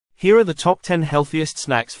Here are the top 10 healthiest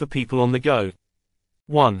snacks for people on the go.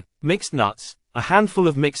 1. Mixed nuts. A handful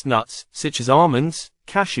of mixed nuts, such as almonds,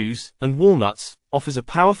 cashews, and walnuts, offers a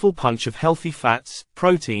powerful punch of healthy fats,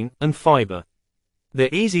 protein, and fiber.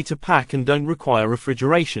 They're easy to pack and don't require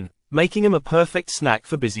refrigeration, making them a perfect snack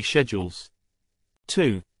for busy schedules.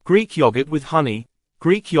 2. Greek yogurt with honey.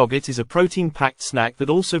 Greek yogurt is a protein-packed snack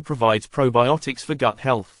that also provides probiotics for gut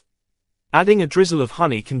health. Adding a drizzle of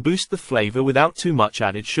honey can boost the flavor without too much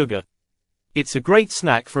added sugar. It's a great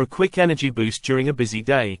snack for a quick energy boost during a busy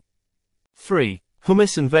day. 3.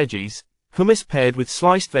 Hummus and veggies. Hummus paired with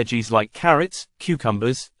sliced veggies like carrots,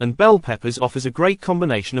 cucumbers, and bell peppers offers a great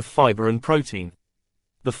combination of fiber and protein.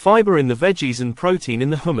 The fiber in the veggies and protein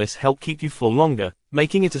in the hummus help keep you full longer,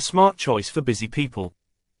 making it a smart choice for busy people.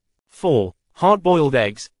 4. Hard-boiled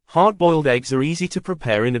eggs. Hard-boiled eggs are easy to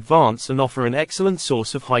prepare in advance and offer an excellent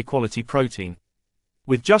source of high-quality protein.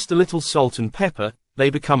 With just a little salt and pepper, they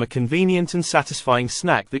become a convenient and satisfying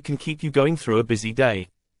snack that can keep you going through a busy day.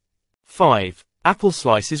 5. Apple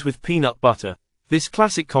slices with peanut butter. This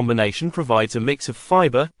classic combination provides a mix of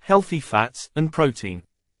fiber, healthy fats, and protein.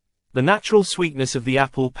 The natural sweetness of the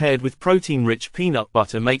apple paired with protein-rich peanut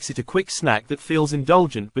butter makes it a quick snack that feels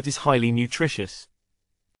indulgent but is highly nutritious.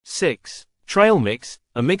 6. Trail mix.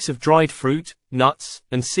 A mix of dried fruit, nuts,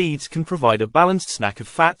 and seeds can provide a balanced snack of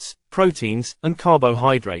fats, proteins, and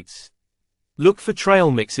carbohydrates. Look for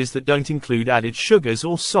trail mixes that don't include added sugars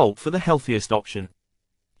or salt for the healthiest option.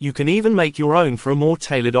 You can even make your own for a more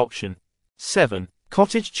tailored option. 7.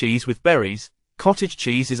 Cottage cheese with berries. Cottage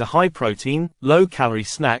cheese is a high-protein, low-calorie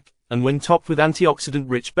snack, and when topped with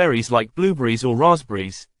antioxidant-rich berries like blueberries or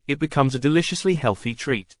raspberries, it becomes a deliciously healthy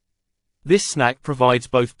treat. This snack provides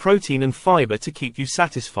both protein and fiber to keep you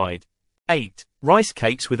satisfied. 8. Rice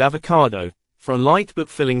cakes with avocado. For a light but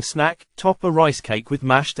filling snack, top a rice cake with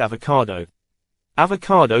mashed avocado.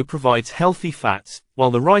 Avocado provides healthy fats,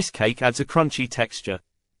 while the rice cake adds a crunchy texture.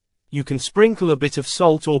 You can sprinkle a bit of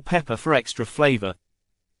salt or pepper for extra flavor.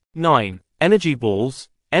 9. Energy balls.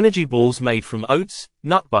 Energy balls made from oats,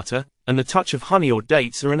 nut butter, and a touch of honey or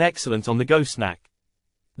dates are an excellent on-the-go snack.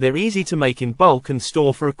 They're easy to make in bulk and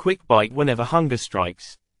store for a quick bite whenever hunger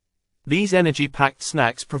strikes. These energy-packed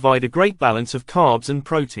snacks provide a great balance of carbs and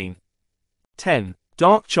protein. 10.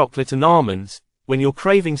 Dark chocolate and almonds. When you're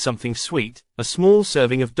craving something sweet, a small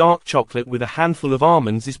serving of dark chocolate with a handful of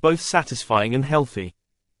almonds is both satisfying and healthy.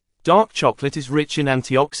 Dark chocolate is rich in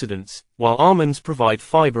antioxidants, while almonds provide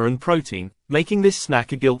fiber and protein, making this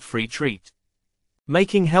snack a guilt-free treat.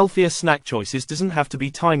 Making healthier snack choices doesn't have to be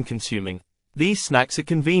time-consuming. These snacks are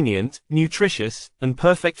convenient, nutritious, and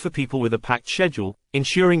perfect for people with a packed schedule,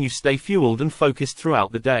 ensuring you stay fueled and focused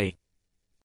throughout the day.